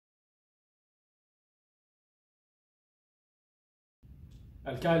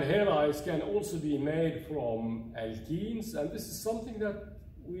alkyl halides can also be made from alkenes, and this is something that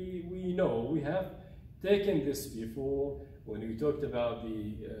we know. We have taken this before when we talked about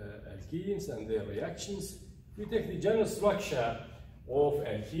the alkenes and their reactions. We take the general structure of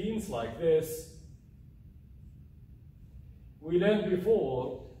alkenes like this. We learned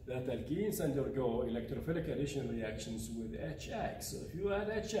before that alkenes undergo electrophilic addition reactions with HX. So if you add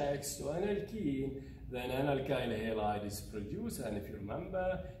HX to an alkene, then an alkyl halide is produced, and if you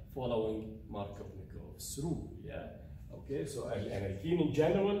remember, following Markovnikov's rule, yeah? Okay, so an alkene in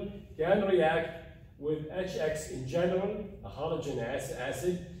general can react with HX in general, a halogenous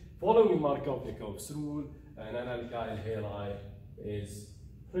acid, following Markovnikov's rule, and an alkyl halide is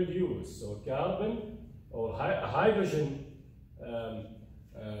produced. So carbon or hydrogen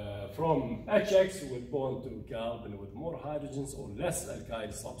from HX will bond to carbon with more hydrogens or less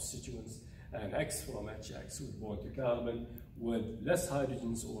alkyl substituents, and X from HX will bond to carbon with less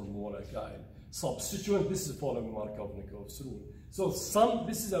hydrogens or more alkyl substituent. This is following Markovnikov's rule. So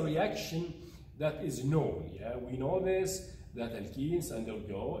this is a reaction that is known. Yeah, we know this, that alkenes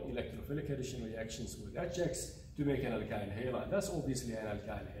undergo electrophilic addition reactions with HX to make an alkyl halide. That's obviously an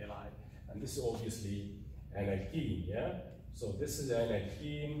alkyl halide, and this is obviously an alkene. Yeah. So this is an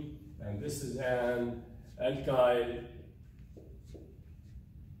alkene, and this is an alkyl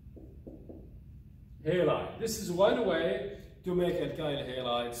halide. This is one way to make alkyl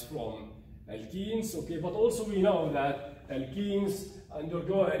halides from alkenes, okay? But also we know that alkenes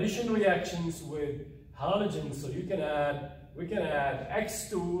undergo addition reactions with halogens, so we can add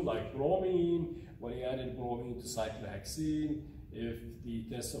X2 like bromine. When you added bromine to cyclohexene, if the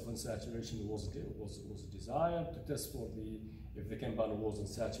test of unsaturation was desired to test for if the compound was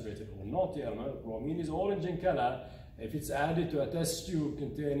unsaturated or not. Yeah, remember, bromine is orange in color. If it's added to a test tube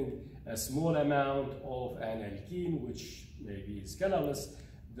containing a small amount of an alkene, which maybe is colorless,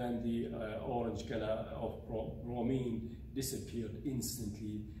 then the orange color of bromine disappeared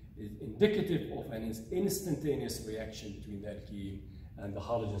instantly. It's indicative of an instantaneous reaction between the alkene and the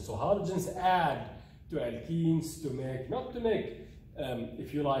halogens. So halogens add to alkenes to make, not to make,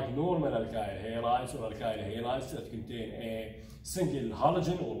 if you like, normal alkyl halides or alkyl halides that contain a single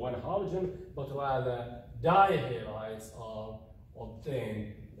halogen or one halogen, but rather dihalides are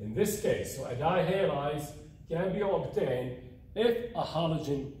obtained in this case. So a dihalide can be obtained if a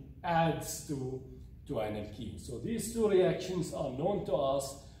halogen adds to an alkene. So these two reactions are known to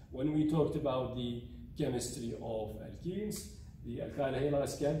us when we talked about the chemistry of alkenes. The alkyl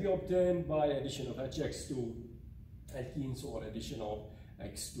halides can be obtained by addition of HX to alkenes or addition of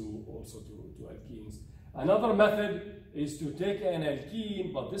X2 also to alkenes. Another method is to take an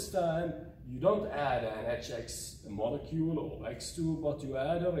alkene, but this time you don't add an HX molecule or X2, but you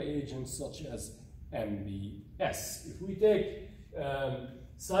add a reagent such as MbS. If we take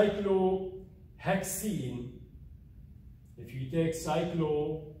cyclohexene, if you take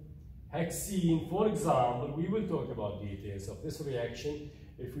cyclohexene, for example, we will talk about details of this reaction.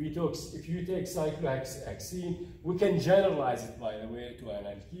 If you take cyclohexene, we can generalize it, by the way, to an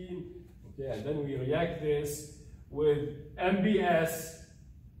alkene. Okay, and then we react this with MbS.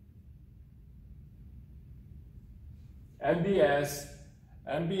 MbS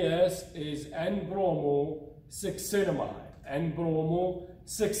is N-bromo-6-cinnamide.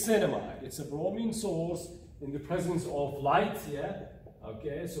 N-bromo-6-cinnamide. It's a bromine source in the presence of light, yeah?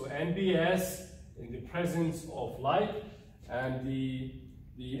 Okay, so NbS in the presence of light, and the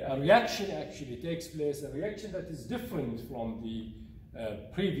reaction actually takes place, a reaction that is different from the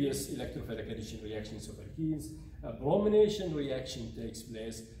previous electrophilic addition reactions of alkenes. A bromination reaction takes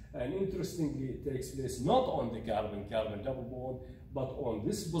place, and interestingly, it takes place not on the carbon-carbon double bond, but on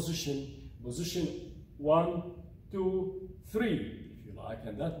this position 1, 2, 3, if you like,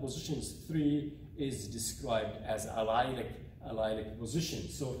 and that position 3 is described as allylic position.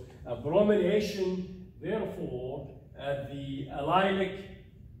 So a bromination, therefore, at the allylic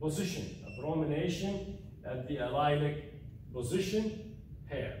position, a bromination at the allylic position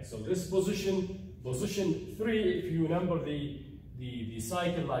here. So this position 3, if you number the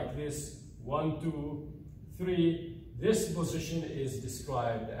cycle like this, 1, 2, 3, this position is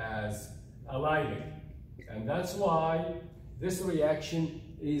described as allylic. And that's why this reaction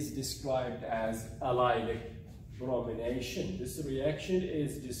is described as allylic bromination. This reaction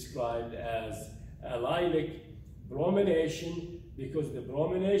is described as allylic bromination because the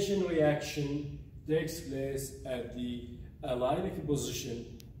bromination reaction takes place at the allylic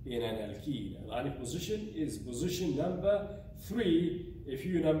position in an alkene. Allylic position is position number 3 if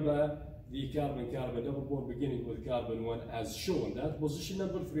you number the carbon-carbon double bond beginning with carbon 1 as shown. That position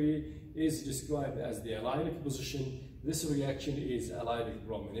number 3 is described as the allylic position. This reaction is allylic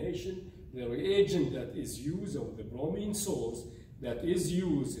bromination. The reagent that is used, or the bromine source that is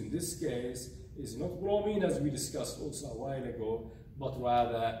used in this case, is not bromine as we discussed also a while ago, but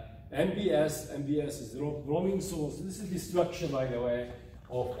rather MBS. MBS is the bromine source. This is the structure, by the way,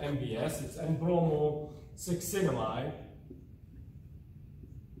 of MBS. It's N-bromo 6-cinnamide.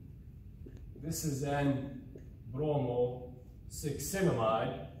 This is N-bromo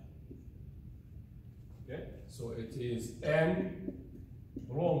 6-cinnamide. Okay, so it is N-bromo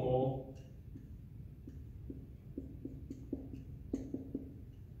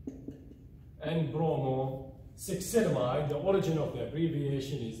 6-cinnamide. The origin of the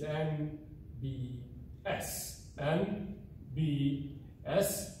abbreviation is NBS.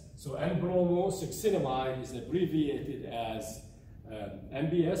 NBS. So N-bromo 6-cinnamide is abbreviated as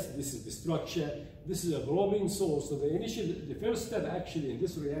MBS. This is the structure. This is a bromine source. So the first step actually in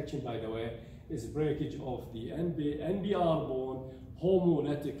this reaction, by the way, is breakage of the NBR bond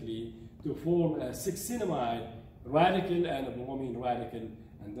homolytically to form a 6-cinnamide radical and a bromine radical,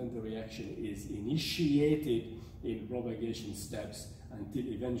 and then the reaction is initiated in propagation steps until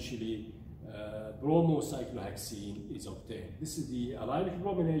eventually bromocyclohexene is obtained. This is the allylic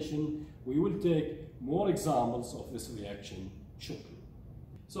bromination. We will take more examples of this reaction shortly.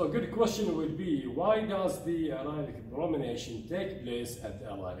 So a good question would be, why does the allylic bromination take place at the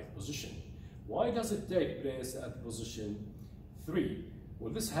allylic position? Why does it take place at position 3?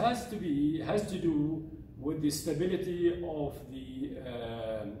 Well, this has to do with the stability of the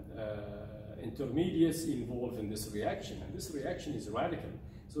intermediates involved in this reaction, and this reaction is radical.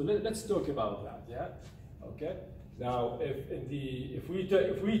 So let's talk about that. Yeah. Okay. Now, if we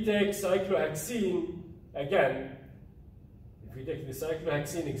take cyclohexene again, if we take the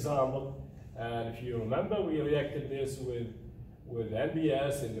cyclohexene example, and if you remember, we reacted this with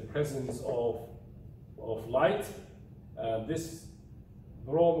MBS in the presence of light. This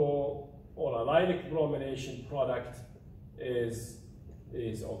bromo or allylic bromination product is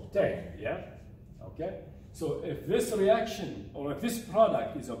obtained. Yeah. Okay. So if this reaction or if this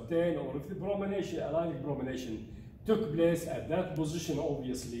product is obtained, or if the allylic bromination took place at that position,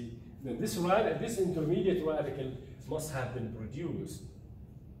 obviously, then this intermediate radical must have been produced.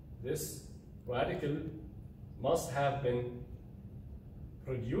 This radical must have been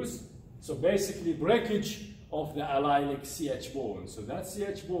produced. So basically, breakage of the allylic CH bond. So that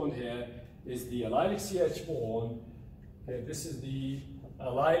CH bond here is the allylic CH bond. Okay, this is the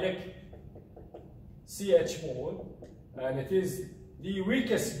allylic CH bond, and it is the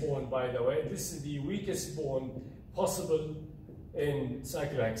weakest bond, by the way. This is the weakest bond possible in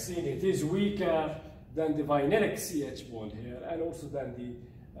cyclohexene. It is weaker than the vinylic CH bond here, and also than the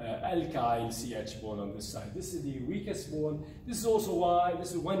alkyl CH bond on this side. This is the weakest bond. This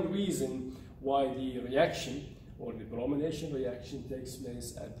is one reason why the reaction or the bromination reaction takes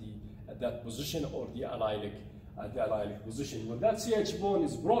place at that position, or the allylic position. When that CH bond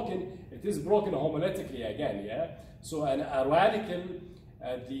is broken, it is broken homolytically again. Yeah. So a radical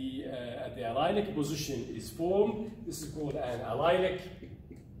at the allylic position is formed. This is called an allylic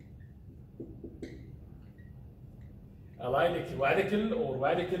radical, or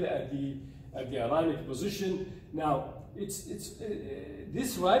radical at the allylic position. Now,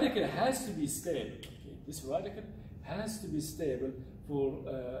 this radical has to be stable. Okay? This radical has to be stable for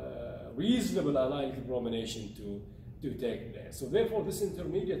reasonable allylic bromination to take place. So therefore, this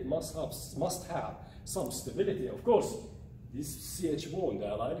intermediate must have some stability. Of course, this CH bond, the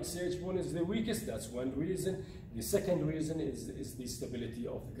allylic CH bond, is the weakest. That's one reason. The second reason is the stability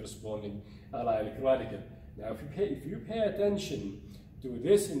of the corresponding allylic radical. Now, if you pay attention to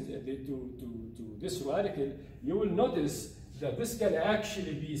this to this radical, you will notice that this can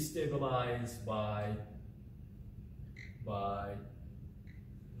actually be stabilized by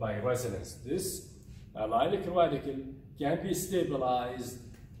resonance. This allylic radical can be stabilized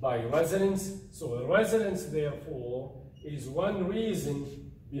by resonance. So resonance, therefore, is one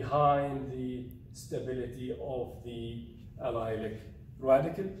reason behind the stability of the allylic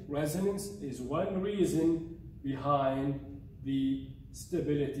radical. Resonance is one reason behind the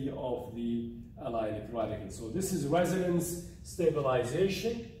stability of the allylic radical. So this is resonance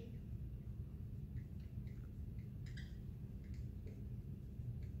stabilization.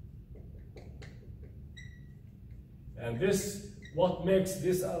 And this, what makes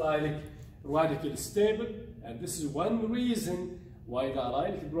this allylic radical stable, and this is one reason why the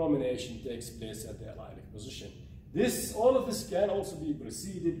allylic bromination takes place at the allylic position. All of this can also be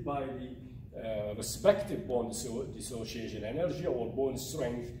preceded by the respective bond dissociation energy or bond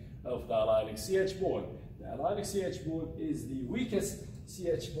strength of the allylic CH bond. The allylic CH bond is the weakest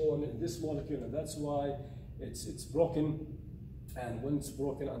CH bond in this molecule, and that's why it's broken. And when it's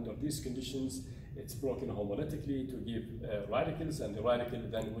broken under these conditions, it's broken homolytically to give radicals, and the radical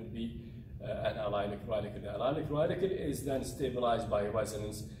then would be an allylic radical. The allylic radical is then stabilized by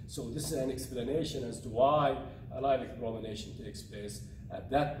resonance. So this is an explanation as to why allylic bromination takes place at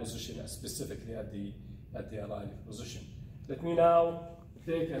that position, specifically at the allylic position. Let me now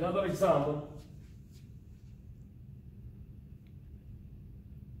take another example.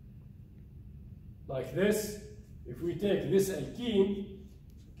 Like this, if we take this alkene,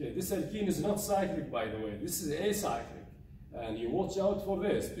 okay, this alkene is not cyclic, by the way, this is acyclic. And you watch out for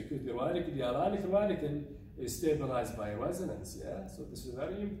this, because the allylic radical is stabilized by resonance, yeah? So this is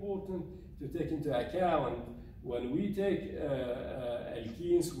very important to take into account when we take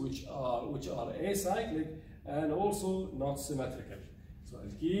alkenes which are acyclic and also not symmetrical. So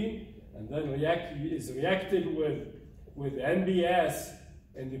alkene, and then is reacted with NBS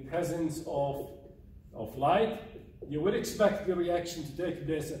in the presence of light. You would expect the reaction to take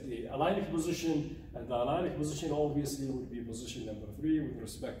place at the allylic position, and the allylic position obviously would be position number 3 with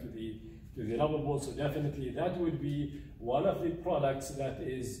respect to the double bond. So definitely that would be one of the products that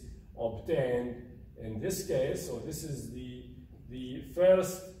is obtained in this case. So this is the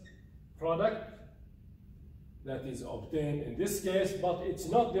first product that is obtained in this case, but it's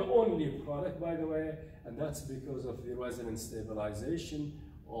not the only product, by the way, and that's because of the resonance stabilization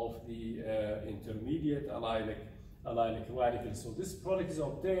of the intermediate allylic radical. So this product is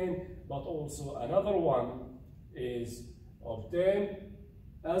obtained, but also another one is obtained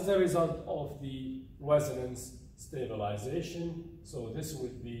as a result of the resonance stabilization. So this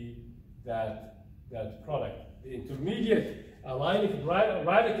would be that product. The intermediate allylic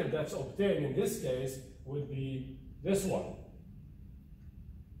radical that's obtained in this case would be this one.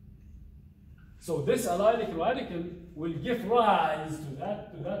 So this allylic radical will give rise to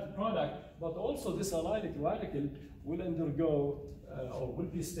that product, but also this allylic radical will undergo or will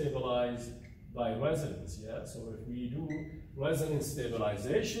be stabilized by resonance. Yeah. So if we do resonance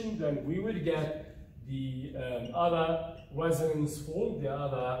stabilization, then we will get the other resonance form, the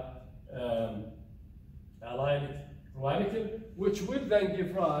other allylic radical, which will then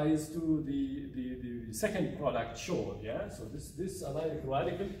give rise to the second product shown. Yeah. So this allylic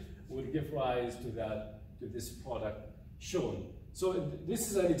radical will give rise to this product shown. So this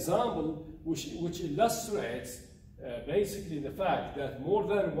is an example which illustrates basically the fact that more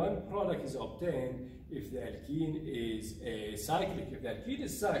than one product is obtained if the alkene is cyclic. If the alkene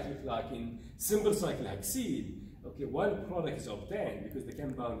is cyclic, like in simple cyclohexene, okay, one product is obtained because the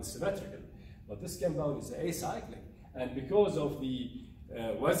compound is symmetrical, but this compound is acyclic, and because of the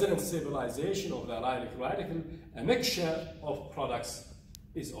resonance stabilization of the allylic radical, a mixture of products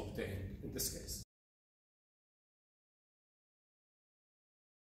is obtained in this case.